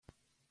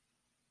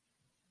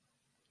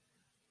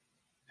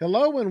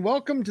Hello and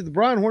welcome to the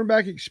Brian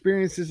Hornback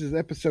Experience. This is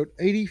episode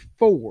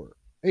 84.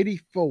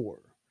 84.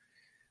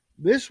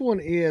 This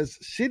one is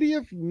City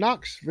of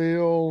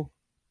Knoxville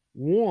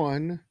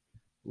 1,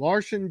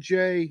 Larsen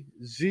J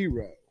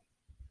 0.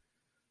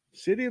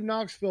 City of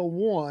Knoxville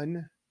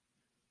 1,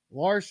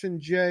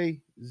 Larsen J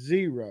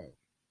 0.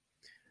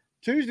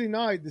 Tuesday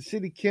night, the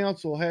city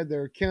council had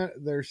their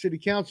city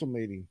council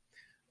meeting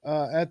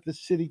at the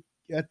city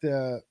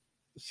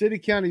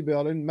county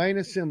building, main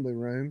assembly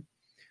room.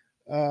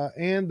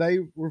 And they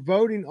were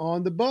voting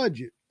on the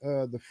budget.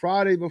 The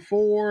Friday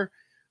before,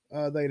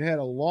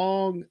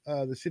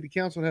 the city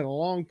council had a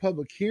long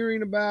public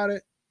hearing about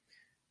it.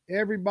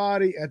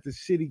 Everybody at the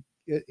city,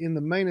 in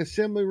the main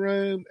assembly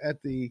room,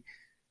 at the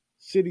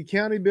city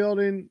county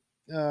building,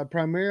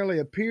 primarily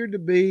appeared to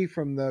be,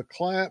 from the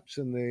claps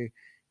and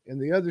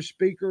the other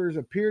speakers,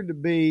 appeared to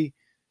be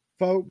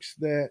folks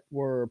that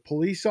were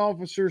police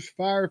officers,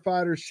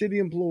 firefighters, city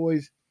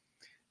employees.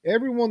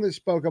 Everyone that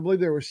spoke, I believe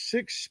there were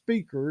 6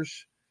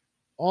 speakers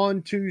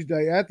on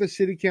Tuesday at the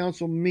city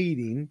council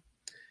meeting.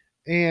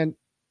 And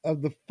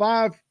of the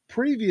 5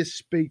 previous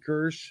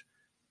speakers,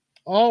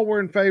 all were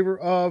in favor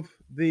of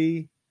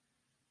the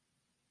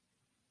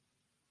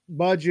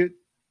budget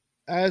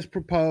as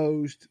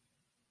proposed,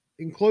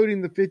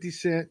 including the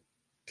 50-cent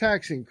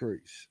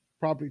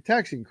property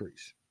tax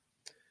increase.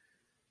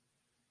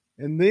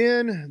 And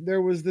then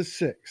there was the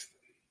 6th.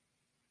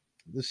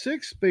 The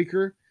 6th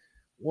speaker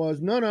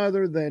was none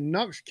other than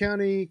Knox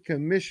County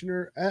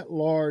Commissioner at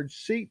Large,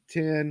 Seat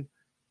 10,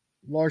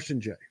 Larsen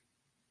J.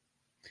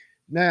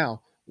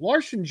 Now,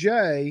 Larsen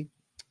J,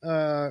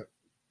 to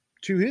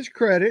his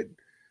credit,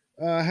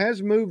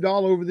 has moved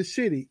all over the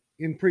city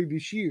in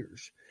previous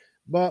years.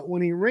 But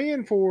when he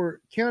ran for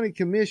county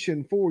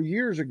commission 4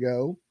 years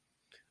ago,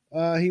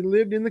 he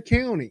lived in the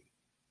county.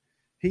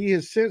 He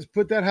has since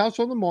put that house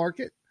on the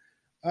market,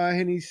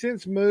 and he's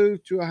since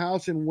moved to a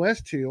house in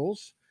West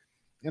Hills.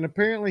 And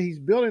apparently he's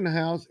building a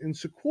house in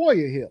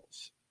Sequoia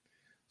Hills.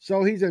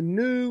 So he's a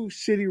new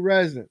city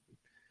resident.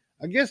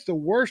 I guess the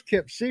worst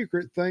kept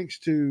secret, thanks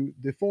to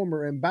the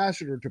former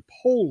ambassador to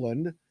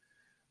Poland,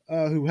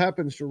 who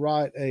happens to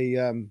write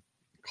a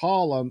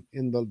column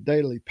in the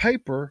daily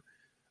paper,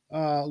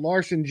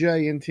 Larsen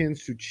J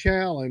intends to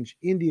challenge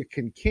India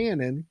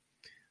Kincannon,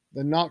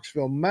 the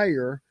Knoxville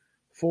mayor,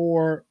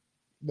 for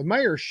the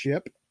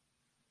mayorship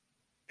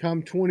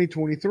come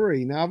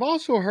 2023. Now, I've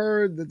also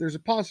heard that there's a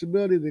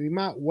possibility that he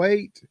might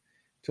wait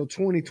till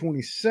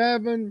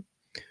 2027,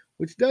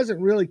 which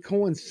doesn't really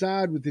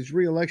coincide with his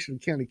reelection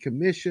to county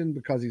commission,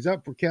 because he's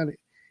up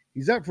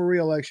for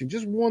reelection.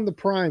 Just won the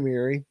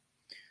primary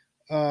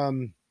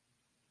on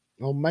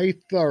May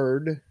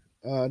 3rd.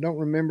 I don't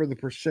remember the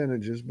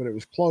percentages, but it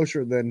was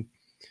closer than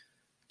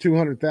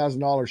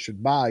 $200,000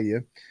 should buy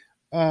you,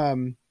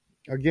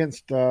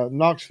 against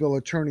Knoxville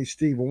attorney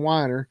Steve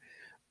Weiner.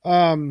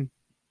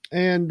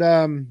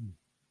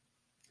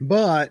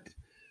 But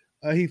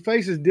he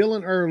faces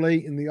Dylan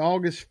Early in the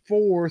August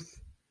 4th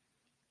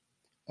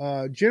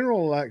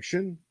general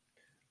election.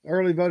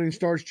 Early voting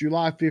starts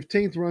July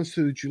 15th, runs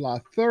through July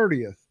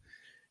 30th.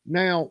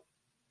 Now,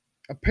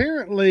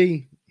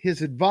 apparently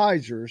his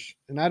advisors,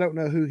 and I don't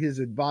know who his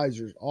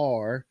advisors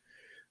are,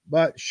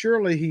 but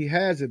surely he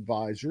has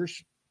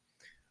advisors.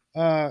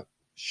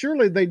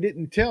 Surely they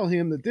didn't tell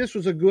him that this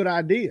was a good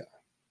idea.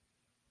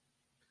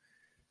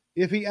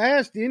 If he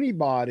asked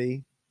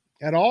anybody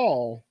at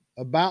all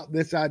about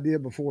this idea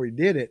before he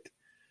did it,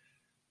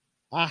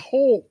 I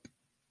hope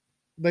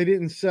they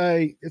didn't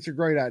say it's a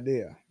great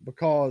idea,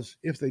 because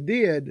if they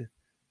did,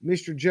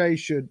 Mr. J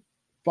should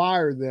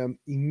fire them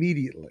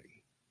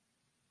immediately.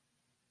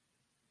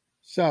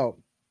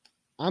 So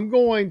I'm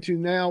going to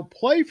now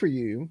play for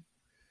you,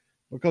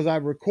 because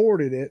I've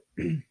recorded it,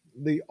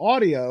 the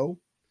audio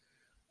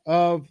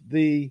of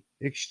the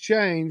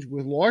exchange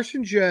with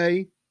Larsen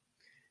J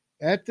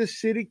at the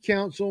city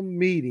council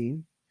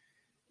meeting.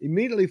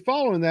 Immediately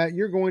following that,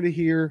 you're going to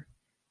hear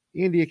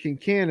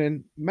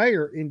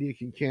Mayor India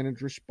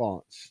Kincannon's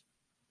response.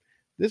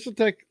 This will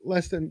take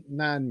less than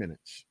 9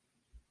 minutes.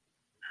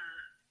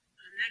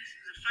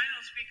 The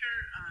final speaker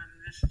on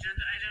this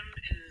agenda item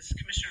is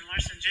Commissioner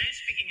Larsen J,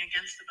 speaking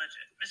against the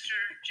budget. Mr.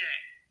 J.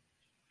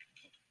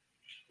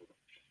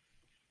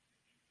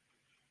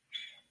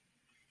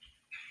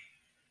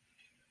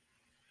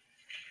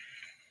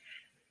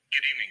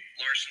 Good evening.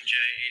 Larsen J,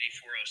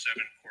 8407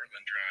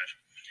 Cortland Drive.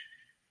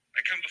 I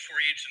come before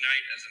you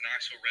tonight as a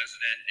Knoxville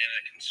resident and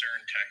a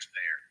concerned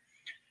taxpayer.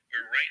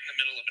 We're right in the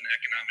middle of an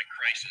economic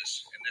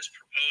crisis, and this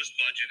proposed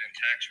budget and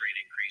tax rate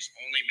increase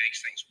only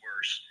makes things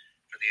worse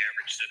for the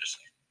average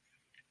citizen.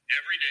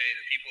 Every day,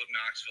 the people of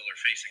Knoxville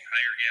are facing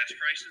higher gas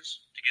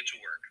prices to get to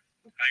work,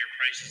 higher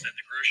prices at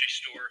the grocery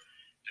store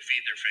to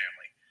feed their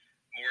family,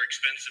 more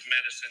expensive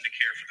medicine to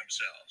care for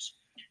themselves,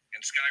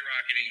 and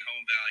skyrocketing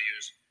home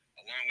values,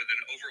 along with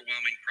an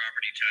overwhelming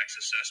property tax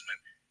assessment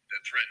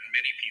that threaten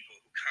many people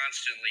who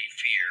constantly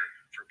fear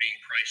for being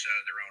priced out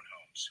of their own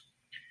homes.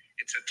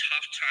 It's a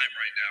tough time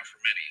right now for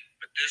many,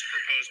 but this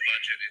proposed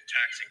budget and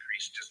tax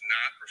increase does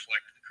not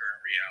reflect the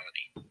current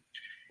reality.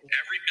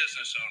 Every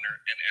business owner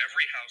and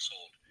every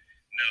household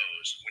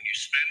knows when you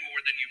spend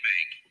more than you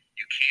make,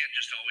 you can't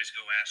just always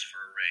go ask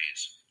for a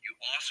raise. You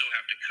also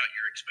have to cut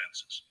your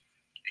expenses.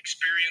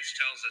 Experience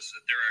tells us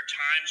that there are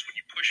times when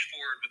you push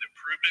forward with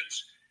improvements,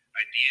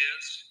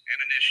 ideas, and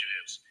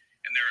initiatives,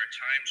 and there are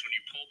times when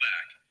you pull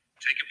back,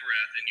 take a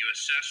breath, and you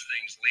assess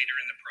things later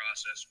in the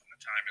process when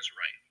the time is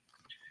right.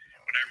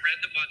 When I read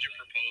the budget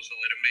proposal,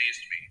 it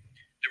amazed me.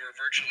 There were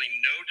virtually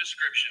no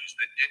descriptions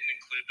that didn't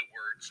include the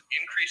words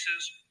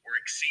increases or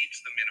exceeds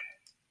the minimum.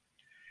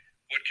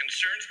 What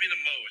concerns me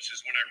the most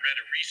is when I read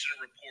a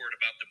recent report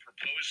about the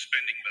proposed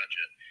spending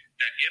budget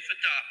that, if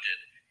adopted,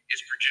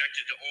 is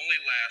projected to only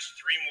last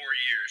 3 more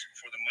years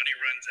before the money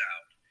runs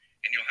out,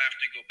 and you'll have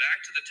to go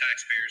back to the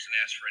taxpayers and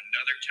ask for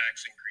another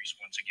tax increase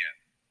once again.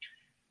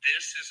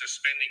 This is a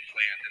spending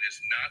plan that is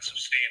not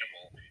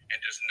sustainable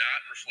and does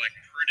not reflect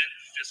prudent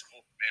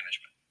fiscal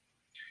management.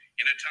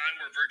 In a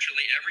time where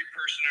virtually every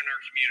person in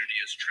our community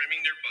is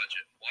trimming their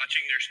budget,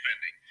 watching their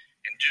spending,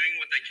 and doing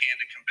what they can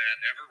to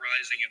combat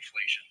ever-rising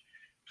inflation,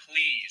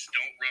 please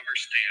don't rubber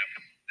stamp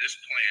this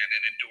plan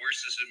and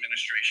endorse this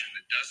administration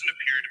that doesn't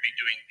appear to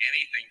be doing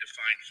anything to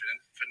find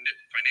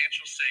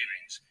financial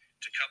savings,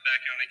 to cut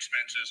back on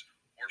expenses,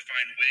 or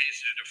find ways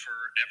to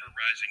defer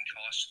ever-rising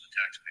costs to the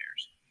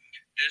taxpayers.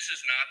 This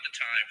is not the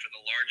time for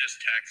the largest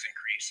tax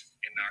increase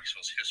in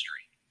Knoxville's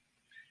history.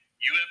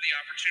 You have the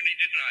opportunity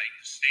tonight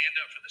to stand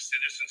up for the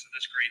citizens of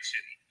this great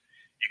city.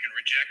 You can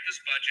reject this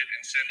budget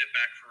and send it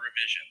back for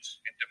revisions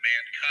and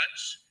demand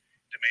cuts,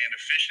 demand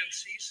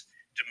efficiencies,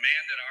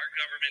 demand that our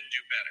government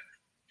do better.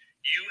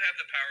 You have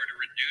the power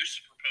to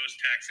reduce the proposed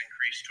tax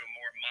increase to a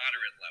more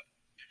moderate level,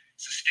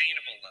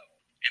 sustainable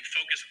level, and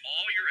focus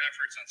all your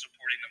efforts on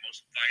supporting the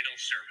most vital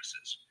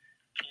services: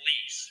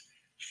 police,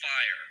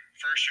 fire,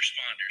 first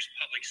responders,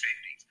 public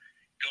safety.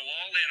 Go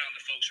all in on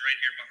the folks right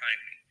here behind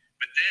me.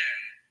 But then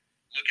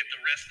look at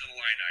the rest of the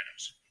line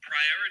items.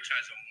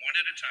 Prioritize them one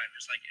at a time,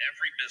 just like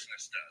every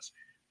business does.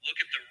 Look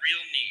at the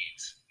real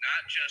needs,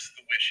 not just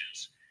the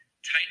wishes.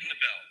 Tighten the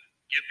belt,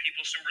 give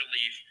people some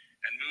relief,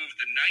 and move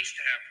the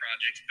nice-to-have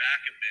projects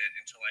back a bit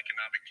until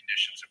economic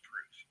conditions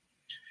improve.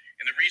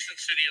 In the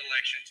recent city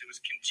elections, it was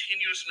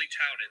continuously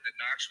touted that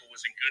Knoxville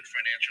was in good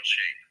financial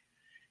shape.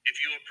 If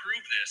you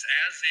approve this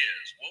as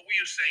is, what will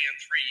you say in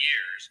 3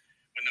 years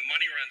when the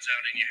money runs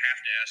out and you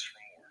have to ask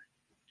for more?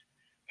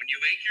 When you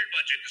make your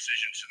budget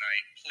decision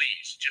tonight,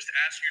 please just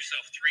ask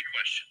yourself 3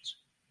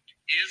 questions.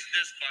 Is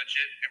this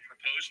budget and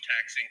proposed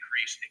tax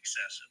increase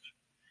excessive?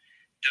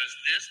 Does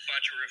this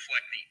budget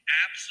reflect the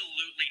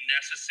absolutely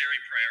necessary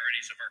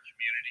priorities of our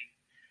community?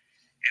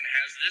 And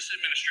has this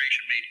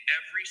administration made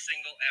every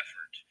single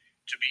effort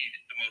to be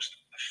the most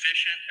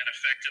efficient and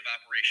effective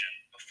operation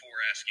before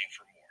asking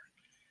for more?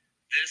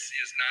 This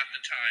is not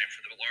the time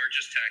for the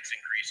largest tax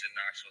increase in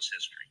Knoxville's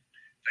history.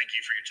 Thank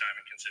you for your time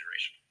and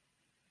consideration.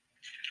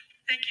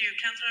 Thank you,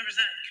 council members.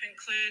 That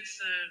concludes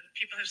the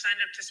people who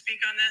signed up to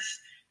speak on this.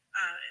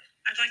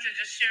 I'd like to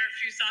just share a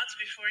few thoughts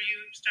before you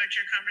start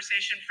your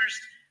conversation. First,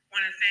 I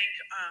want to thank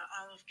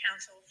all of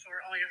council for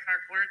all your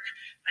hard work.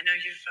 I know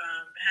you've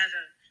had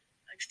an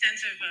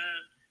extensive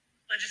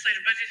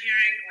legislative budget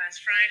hearing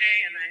last Friday,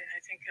 and I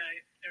think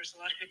there was a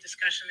lot of good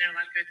discussion there, a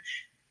lot of good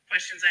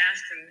questions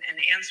asked and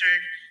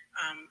answered.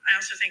 I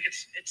also think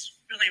it's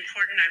really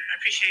important. I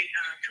appreciate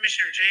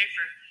Commissioner Jay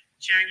for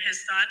sharing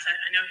his thoughts.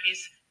 I know he's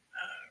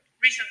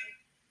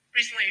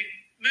recently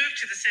moved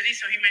to the city,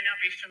 so he may not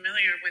be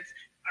familiar with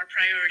our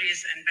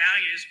priorities and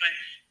values, but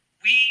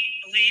we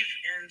believe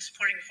in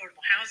supporting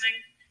affordable housing.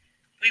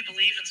 We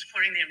believe in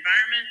supporting the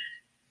environment.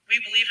 We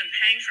believe in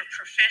paying for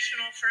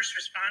professional first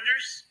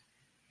responders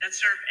that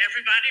serve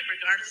everybody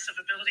regardless of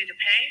ability to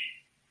pay.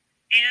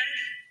 And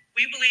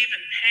we believe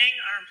in paying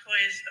our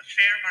employees a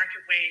fair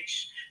market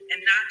wage and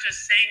not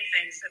just saying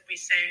things that we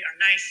say are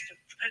nice to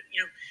put,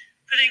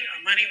 putting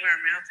our money where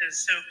our mouth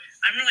is. So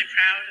I'm really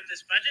proud of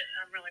this budget.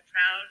 I'm really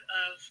proud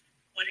of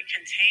what it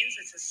contains.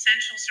 It's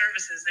essential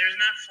services. There's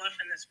not fluff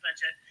in this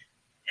budget.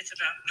 It's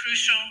about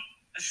crucial,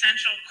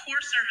 essential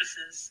core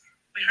services.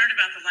 We heard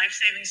about the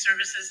life-saving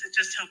services that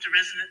just helped a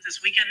resident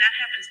this weekend. That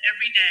happens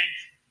every day,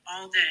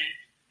 all day.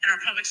 And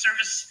our public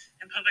service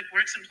and public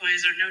works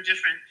employees are no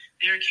different.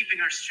 They are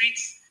keeping our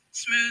streets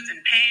smooth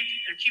and paved.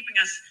 They're keeping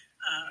us,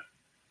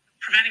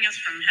 preventing us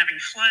from having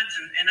floods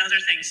and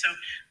other things. So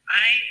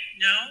I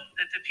know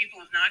that the people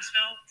of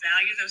Knoxville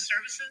value those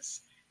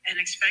services and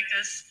expect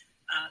us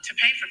to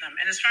pay for them.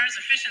 And as far as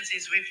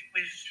efficiencies,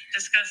 we've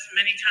discussed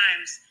many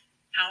times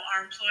how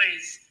our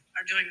employees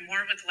are doing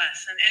more with less.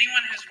 And anyone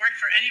who's worked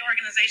for any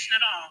organization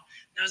at all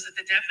knows that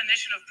the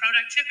definition of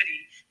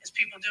productivity is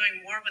people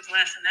doing more with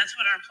less. And that's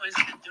what our employees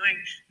have been doing,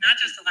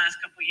 not just the last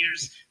couple of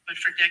years, but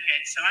for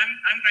decades. So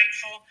I'm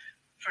grateful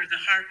for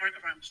the hard work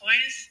of our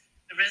employees.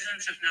 The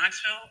residents of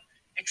Knoxville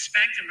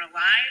expect and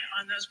rely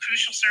on those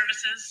crucial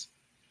services.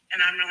 And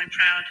I'm really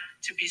proud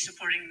to be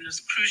supporting those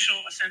crucial,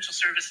 essential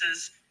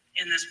services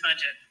in this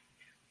budget.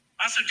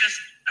 Also, just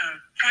a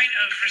point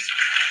of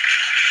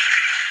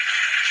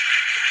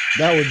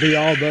That would be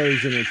all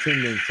those in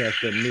attendance at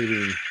the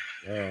meeting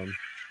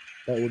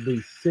that would be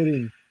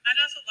sitting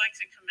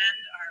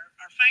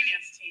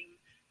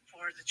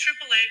for the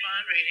AAA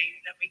bond rating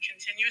that we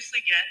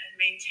continuously get and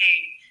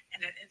maintain.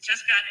 And it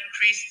just got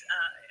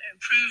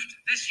improved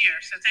this year.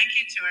 So thank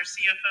you to our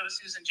CFO,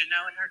 Susan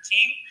Janot, and her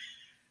team.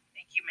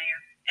 Thank you, Mayor.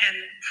 And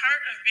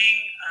part of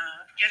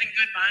getting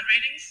good bond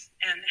ratings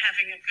and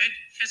having a good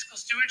fiscal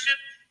stewardship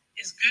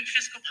is good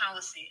fiscal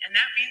policy. And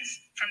that means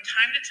from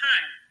time to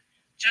time,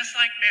 just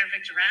like Mayor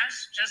Victor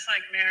Rash, just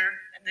like Mayor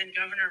and then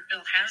Governor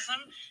Bill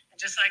Haslam, and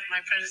just like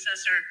my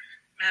predecessor,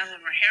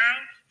 Madeline Rogero,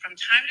 from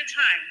time to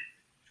time,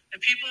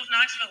 the people of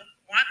Knoxville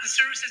want the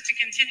services to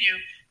continue.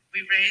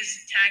 We raise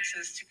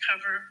taxes to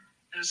cover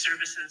those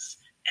services.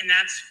 And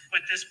that's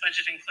what this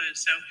budget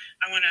includes. So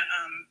I want to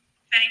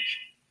thank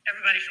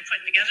everybody for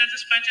putting together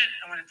this budget.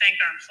 I want to thank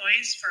our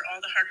employees for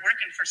all the hard work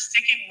and for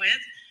sticking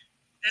with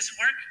this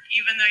work,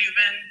 even though you've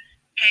been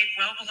paid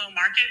well below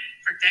market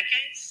for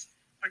decades.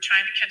 We're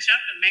trying to catch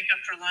up and make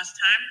up for lost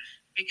time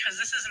because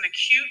this is an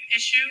acute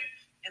issue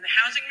in the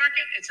housing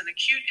market. It's an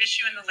acute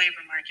issue in the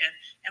labor market,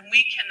 and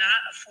we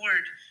cannot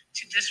afford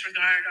to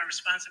disregard our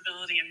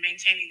responsibility in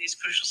maintaining these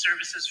crucial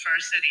services for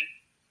our city.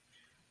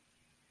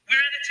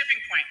 We're at a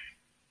tipping point.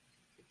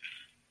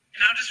 And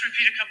I'll just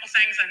repeat a couple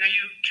things. I know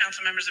you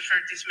council members have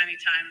heard these many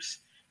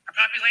times. Our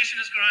population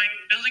is growing.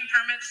 Building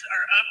permits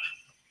are up.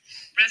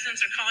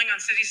 Residents are calling on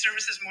city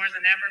services more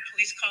than ever.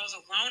 Police calls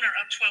alone are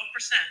up 12%.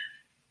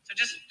 So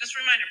just a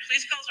reminder,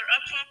 police calls are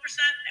up 12%,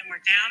 and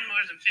we're down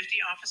more than 50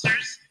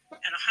 officers,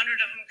 and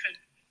 100 of them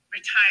could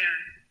retire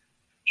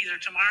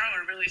either tomorrow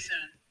or really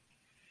soon.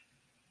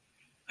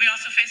 We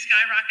also face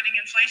skyrocketing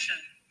inflation.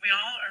 We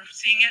all are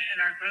seeing it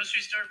in our grocery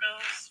store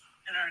bills,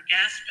 and our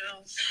gas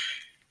bills,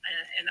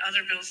 and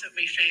other bills that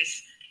we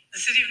face.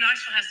 The city of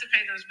Knoxville has to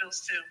pay those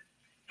bills too.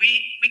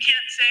 We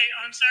can't say,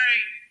 oh, I'm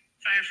sorry,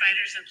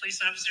 firefighters and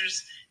police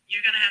officers,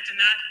 you're going to have to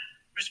not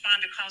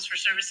respond to calls for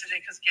service today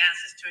because gas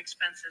is too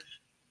expensive.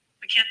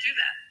 We can't do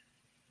that.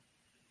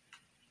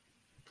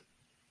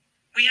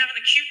 We have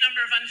an acute number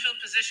of unfilled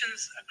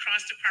positions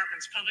across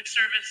departments: public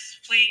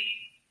service, fleet,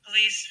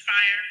 police,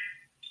 fire.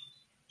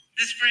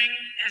 This spring,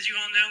 as you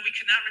all know, we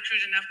could not recruit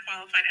enough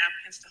qualified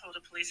applicants to hold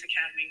a police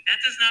academy. That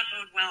does not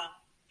bode well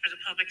for the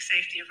public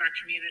safety of our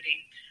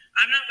community.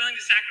 I'm not willing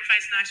to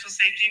sacrifice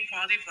Knoxville's safety and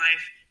quality of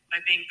life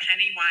by being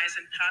penny wise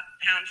and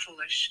pound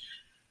foolish.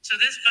 So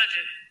this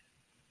budget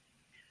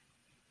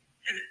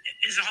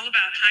is all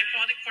about high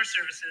quality core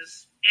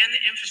services and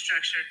the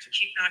infrastructure to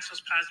keep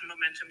Knoxville's positive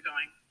momentum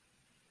going.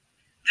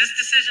 This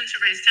decision to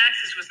raise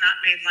taxes was not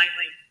made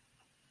lightly,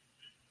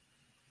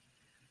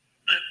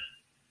 but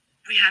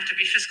we have to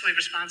be fiscally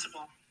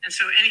responsible. And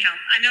so anyhow,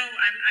 I know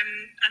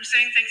I'm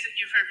saying things that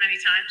you've heard many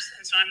times,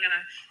 and so I'm going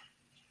to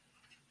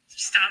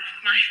stop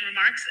my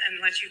remarks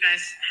and let you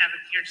guys have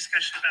your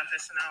discussion about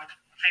this, and I'll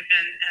pipe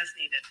in as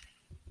needed.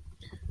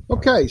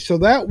 Okay, so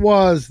that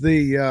was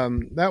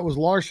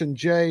Larsen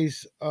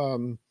J's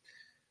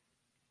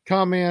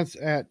comments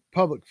at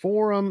public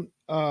forum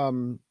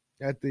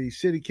at the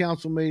city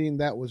council meeting.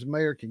 That was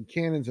Mayor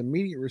Kincannon's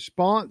immediate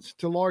response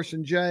to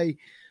Larsen J.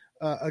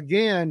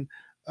 Again,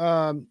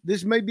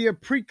 this may be a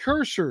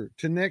precursor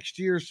to next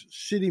year's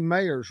city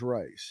mayor's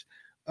race.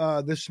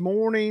 This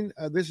morning,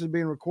 this is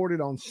being recorded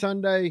on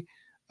Sunday,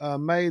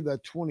 May the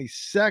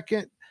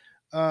 22nd.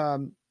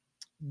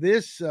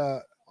 This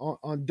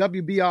on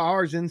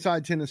WBIR's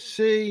Inside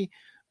Tennessee,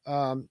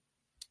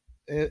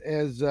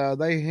 as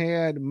they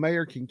had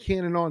Mayor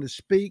Kincannon on to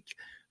speak.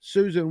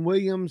 Susan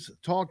Williams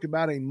talked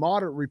about a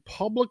moderate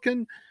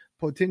Republican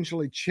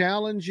potentially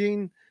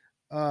challenging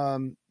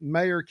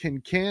Mayor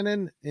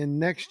Kincannon in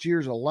next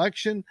year's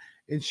election.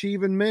 And she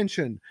even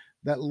mentioned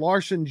that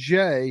Larsen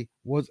J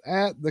was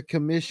at the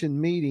commission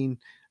meeting,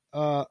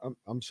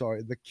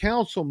 the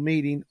council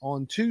meeting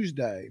on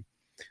Tuesday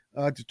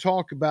to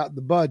talk about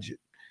the budget.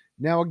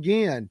 Now,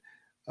 again,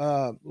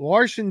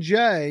 Larsen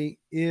J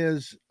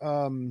is,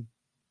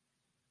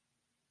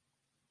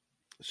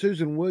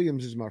 Susan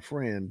Williams is my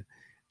friend,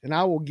 and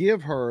I will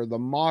give her the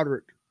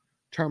moderate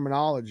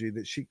terminology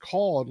that she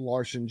called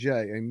Larsen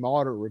J, a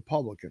moderate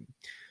Republican.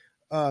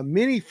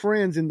 Many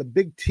friends in the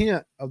big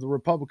tent of the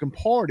Republican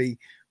Party,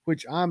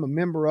 which I'm a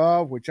member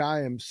of, which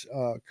I am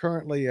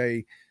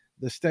currently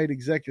the state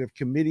executive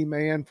committee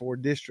man for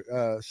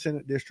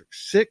Senate District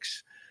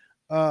 6.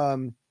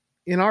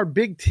 In our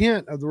big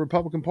tent of the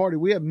Republican Party,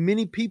 we have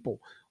many people.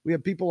 We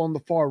have people on the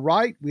far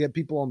right. We have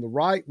people on the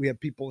right. We have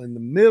people in the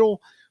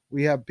middle.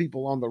 We have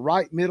people on the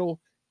right middle,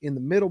 in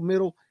the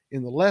middle,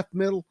 in the left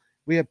middle.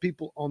 We have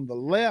people on the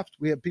left.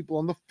 We have people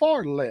on the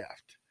far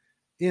left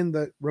in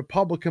the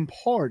Republican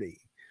Party.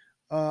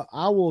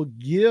 I will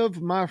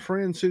give my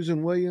friend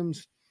Susan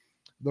Williams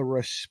the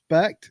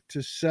respect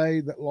to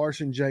say that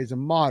Larsen J is a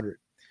moderate.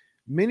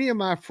 Many of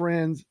my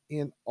friends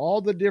in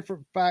all the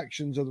different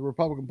factions of the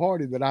Republican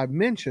Party that I've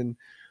mentioned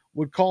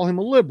would call him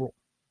a liberal.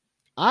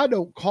 I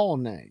don't call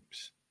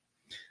names.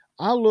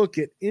 I look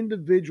at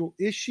individual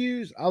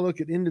issues. I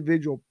look at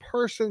individual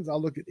persons. I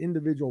look at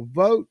individual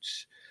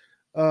votes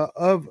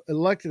of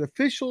elected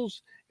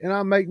officials, and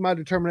I make my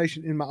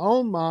determination in my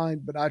own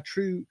mind, but I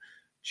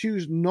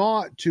choose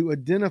not to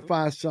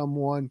identify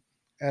someone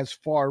as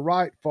far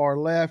right, far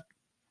left,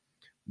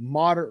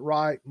 moderate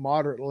right,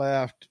 moderate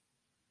left,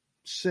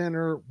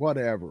 center,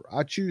 whatever.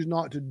 I choose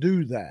not to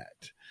do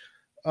that.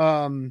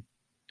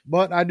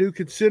 But I do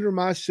consider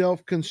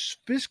myself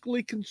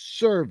fiscally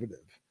conservative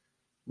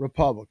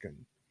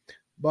Republican.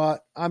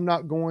 But I'm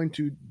not going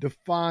to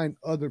define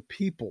other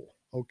people,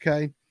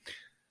 okay?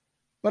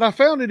 But I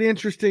found it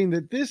interesting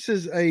that this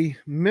is a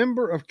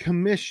member of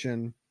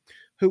commission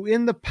who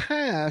in the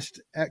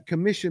past at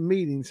commission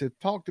meetings have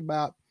talked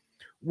about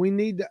we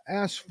need to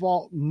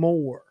asphalt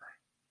more.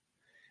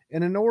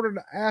 And in order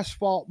to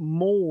asphalt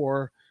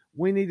more,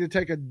 we need to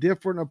take a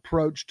different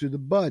approach to the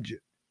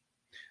budget.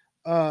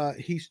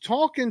 He's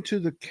talking to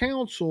the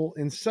council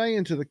and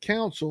saying to the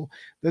council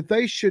that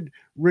they should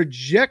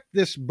reject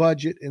this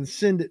budget and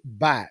send it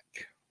back.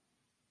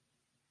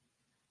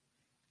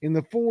 In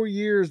the 4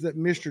 years that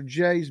Mr.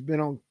 J's been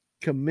on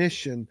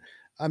commission,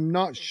 I'm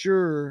not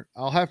sure.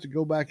 I'll have to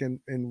go back and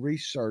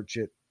research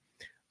it.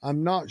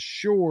 I'm not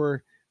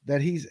sure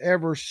that he's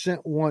ever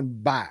sent one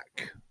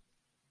back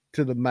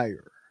to the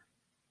mayor.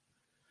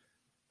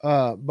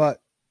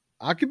 But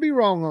I could be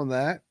wrong on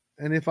that.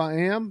 And if I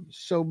am,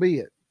 so be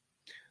it.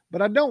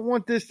 But I don't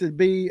want this to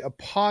be a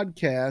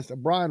podcast, a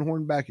Brian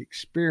Hornback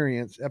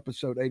Experience,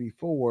 episode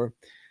 84,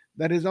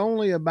 that is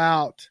only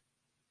about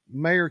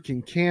Mayor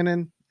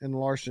Kincannon and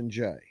Larsen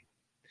J.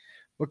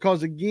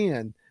 Because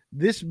again,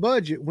 this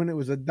budget, when it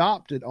was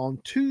adopted on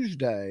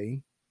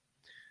Tuesday,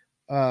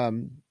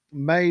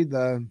 May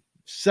the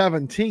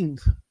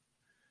 17th,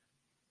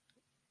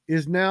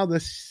 is now the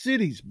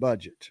city's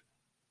budget.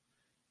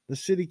 The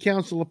city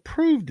council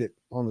approved it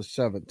on the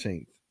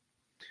 17th.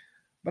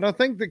 But I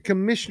think that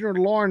Commissioner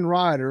Lauren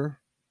Ryder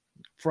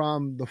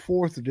from the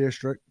 4th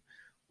District,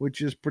 which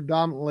is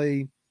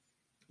predominantly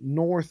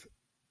North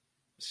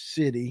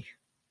City,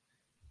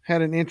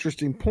 had an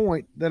interesting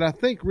point that I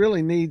think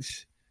really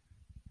needs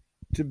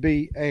to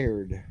be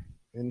aired.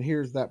 And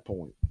here's that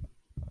point.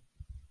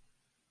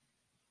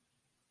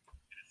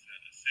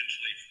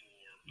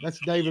 That's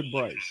David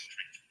Brace.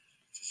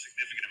 It's a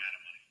significant amount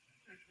of money.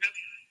 Okay.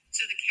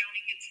 So the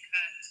county gets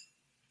cut,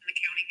 and the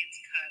county gets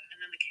cut, and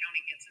then the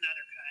county gets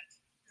another cut,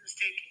 and the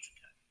state gets a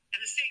cut, and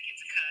the state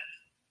gets a cut.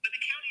 But the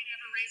county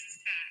never raises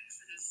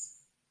taxes.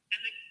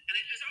 And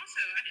it is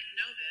also, I didn't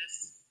know this,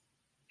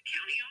 the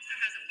county also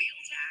has a wheel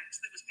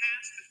tax that was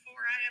passed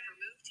before I ever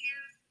moved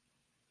here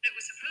that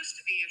was supposed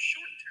to be a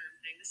short-term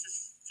thing. This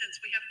is, since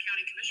we have a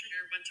county commissioner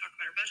here, we're going to talk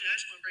about our budget. I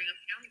just want to bring up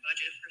the county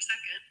budget for a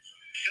second.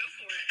 Go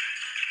for it.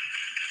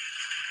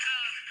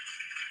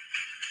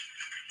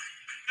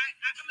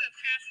 I'm going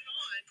to pass it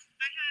on.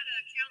 I had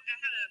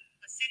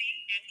a city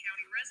and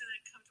county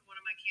resident come to one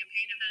of my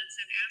campaign events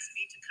and ask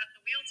me to cut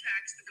the wheel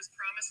tax that was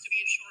promised to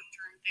be a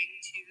short-term thing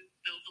to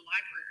build the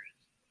library.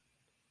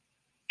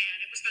 And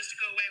it was supposed to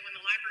go away when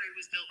the library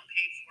was built and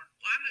paid for.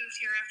 Well, I moved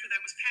here after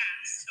that was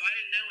passed, so I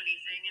didn't know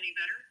anything any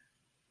better.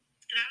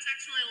 And I was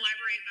actually on the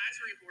library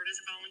advisory board as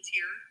a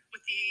volunteer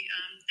with the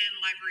then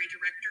library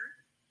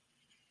director.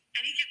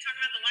 And he kept talking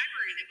about the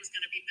library that was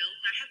going to be built,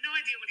 and I had no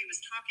idea what he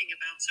was talking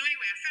about. So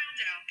anyway, I found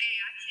out, A,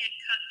 I can't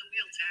cut the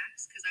wheel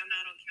tax because I'm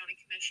not on county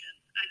commission.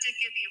 I did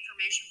get the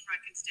information from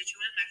my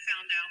constituent, and I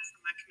found out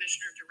from my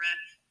commissioner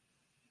direct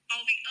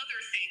all the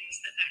other things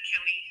that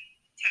county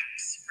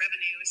tax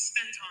revenue is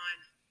spent on,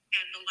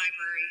 and the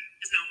library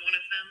is not one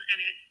of them,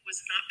 and it was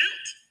not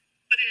built,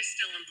 but it is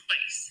still in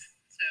place.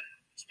 So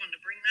just wanted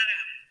to bring that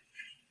out.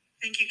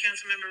 Thank you,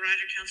 Councilmember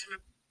Ryder.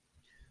 Councilmember.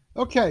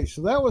 Okay,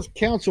 so that was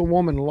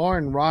Councilwoman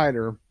Lauren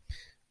Ryder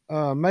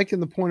making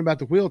the point about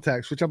the wheel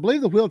tax, which I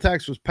believe the wheel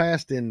tax was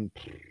passed in,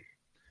 I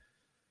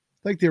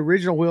think the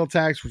original wheel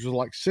tax, which was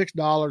like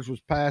 $6,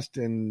 was passed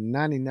in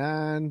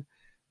 99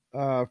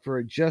 for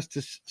a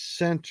justice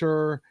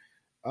center.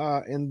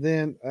 And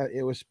then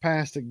it was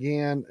passed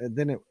again. And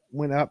then it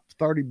went up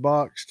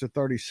 $30 to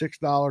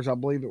 $36, I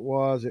believe it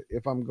was,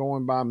 if I'm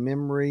going by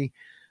memory,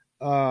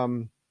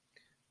 to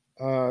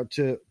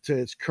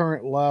its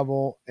current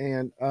level.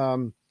 And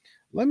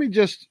let me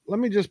just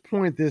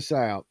point this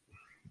out.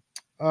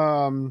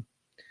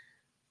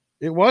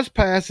 It was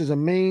passed as a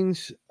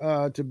means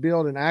to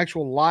build an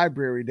actual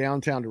library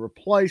downtown to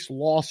replace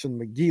Lawson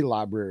McGee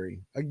Library.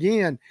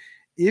 Again,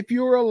 if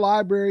you're a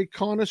library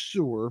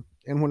connoisseur,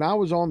 and when I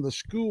was on the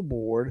school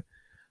board,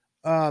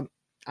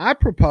 I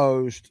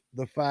proposed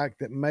the fact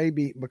that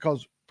maybe,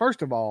 because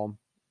first of all,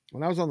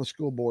 when I was on the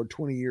school board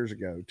 20 years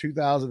ago,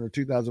 2000 or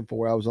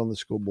 2004, I was on the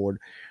school board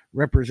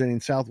representing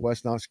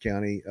Southwest Knox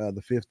County,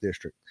 the 5th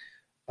District.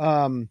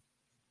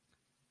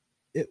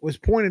 It was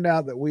pointed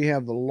out that we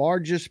have the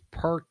largest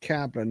per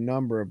capita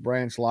number of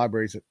branch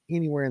libraries of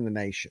anywhere in the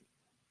nation.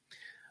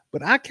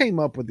 But I came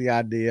up with the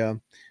idea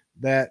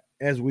that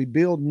as we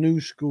build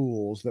new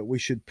schools, that we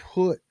should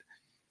put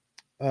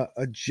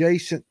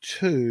adjacent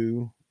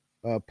to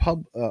a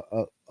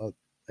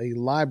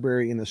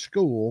library in a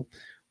school,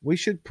 we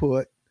should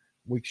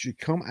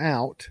come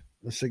out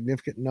a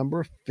significant number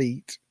of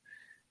feet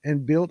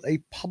and build a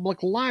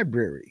public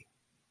library.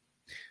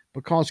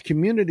 Because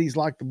communities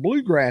like the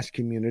Bluegrass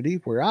community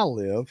where I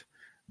live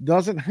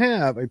doesn't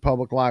have a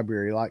public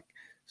library. Like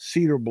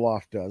Cedar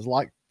Bluff does,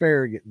 like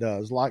Farragut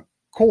does, like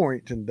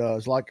Corrington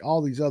does, like all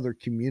these other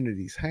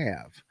communities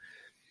have.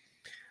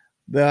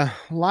 The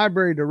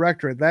library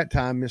director at that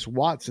time, Miss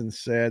Watson,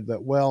 said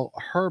that, well,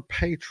 her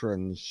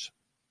patrons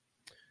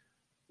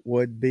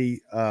would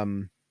be,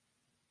 can't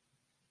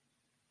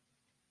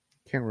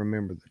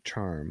remember the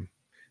term,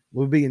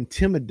 would be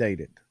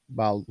intimidated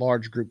by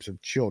large groups of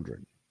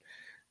children.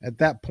 At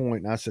that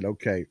point, I said,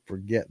 okay,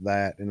 forget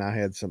that. And I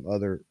had some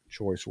other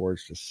choice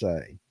words to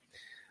say.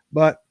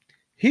 But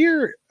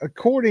here,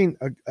 according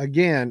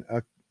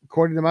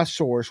to my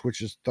source,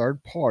 which is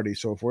third party.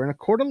 So if we're in a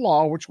court of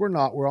law, which we're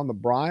not, we're on the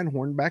Brian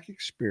Hornback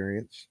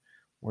experience.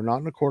 We're not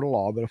in a court of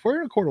law. But if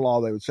we're in a court of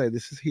law, they would say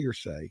this is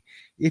hearsay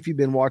if you've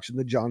been watching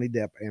the Johnny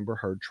Depp Amber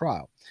Heard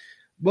trial.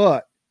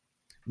 But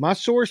my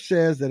source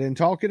says that in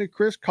talking to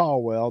Chris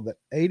Caldwell, that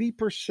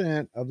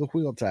 80% of the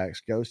wheel tax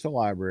goes to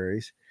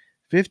libraries,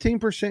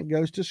 15%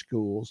 goes to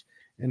schools,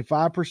 and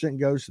 5%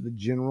 goes to the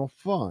general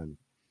fund.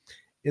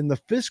 In the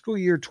fiscal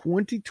year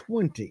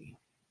 2020,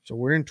 so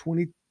we're in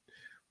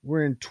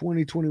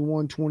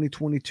 2021,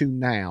 2022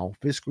 now.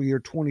 Fiscal year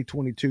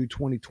 2022,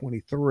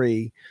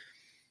 2023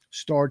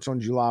 starts on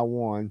July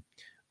 1.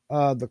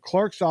 The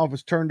clerk's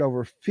office turned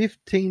over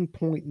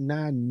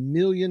 $15.9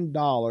 million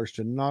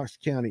to Knox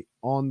County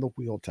on the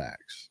wheel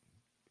tax.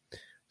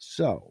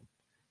 So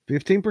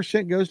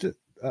 15% goes to,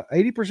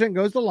 80%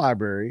 goes to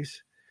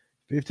libraries,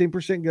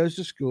 15% goes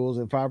to schools,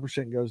 and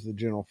 5% goes to the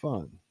general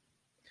fund.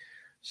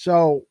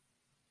 So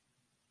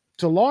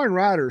to Lauren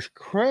Ryder's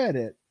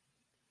credit,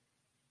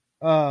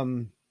 at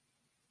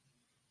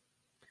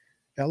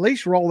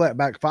least roll that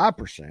back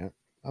 5%.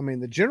 I mean,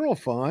 the general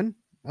fund,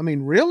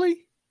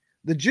 really?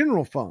 The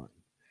general fund.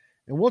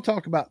 And we'll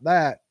talk about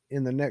that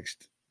in the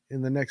next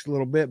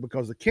little bit,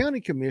 because the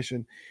county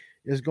commission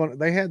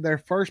they had their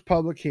first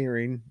public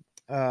hearing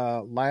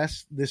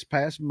this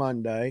past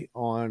Monday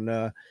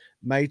on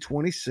May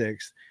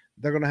 26th.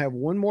 They're going to have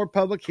one more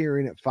public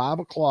hearing at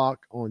 5:00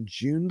 on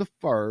June the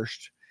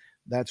 1st.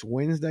 That's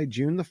Wednesday,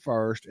 June the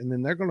 1st. And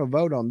then they're going to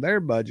vote on their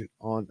budget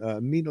on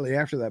immediately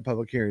after that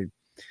public hearing.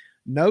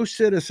 No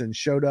citizens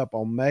showed up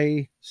on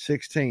May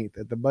 16th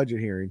at the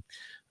budget hearing.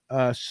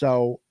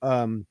 So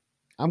I'm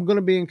going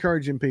to be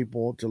encouraging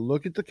people to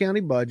look at the county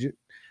budget,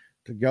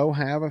 to go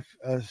have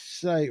a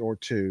say or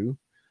two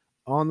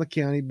on the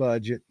county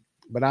budget.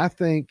 But I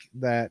think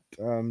that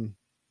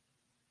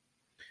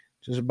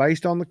just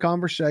based on the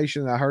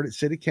conversation I heard at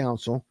City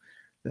Council,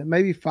 that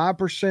maybe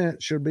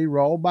 5% should be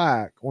rolled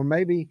back, or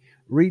maybe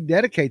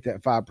rededicate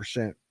that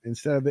 5%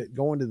 instead of it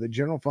going to the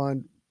general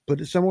fund, put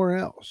it somewhere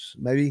else.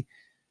 Maybe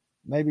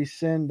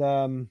send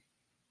 20%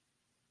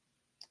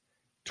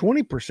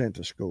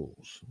 to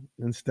schools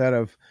instead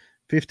of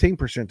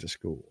 15% to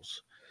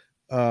schools.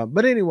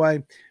 But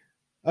anyway,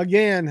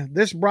 again,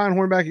 this Brian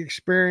Hornback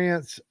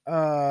experience,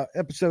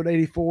 episode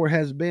 84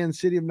 has been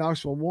City of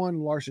Knoxville 1,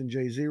 Larsen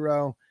J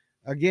 0.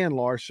 Again,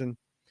 Larsen,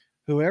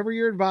 whoever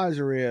your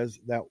advisor is,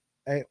 that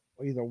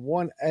either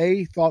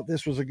 1A thought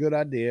this was a good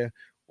idea,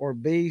 or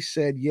B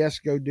said, yes,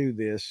 go do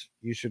this,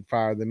 you should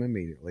fire them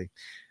immediately.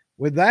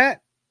 With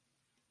that,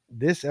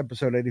 this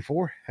episode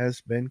 84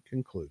 has been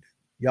concluded.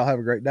 Y'all have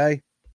a great day.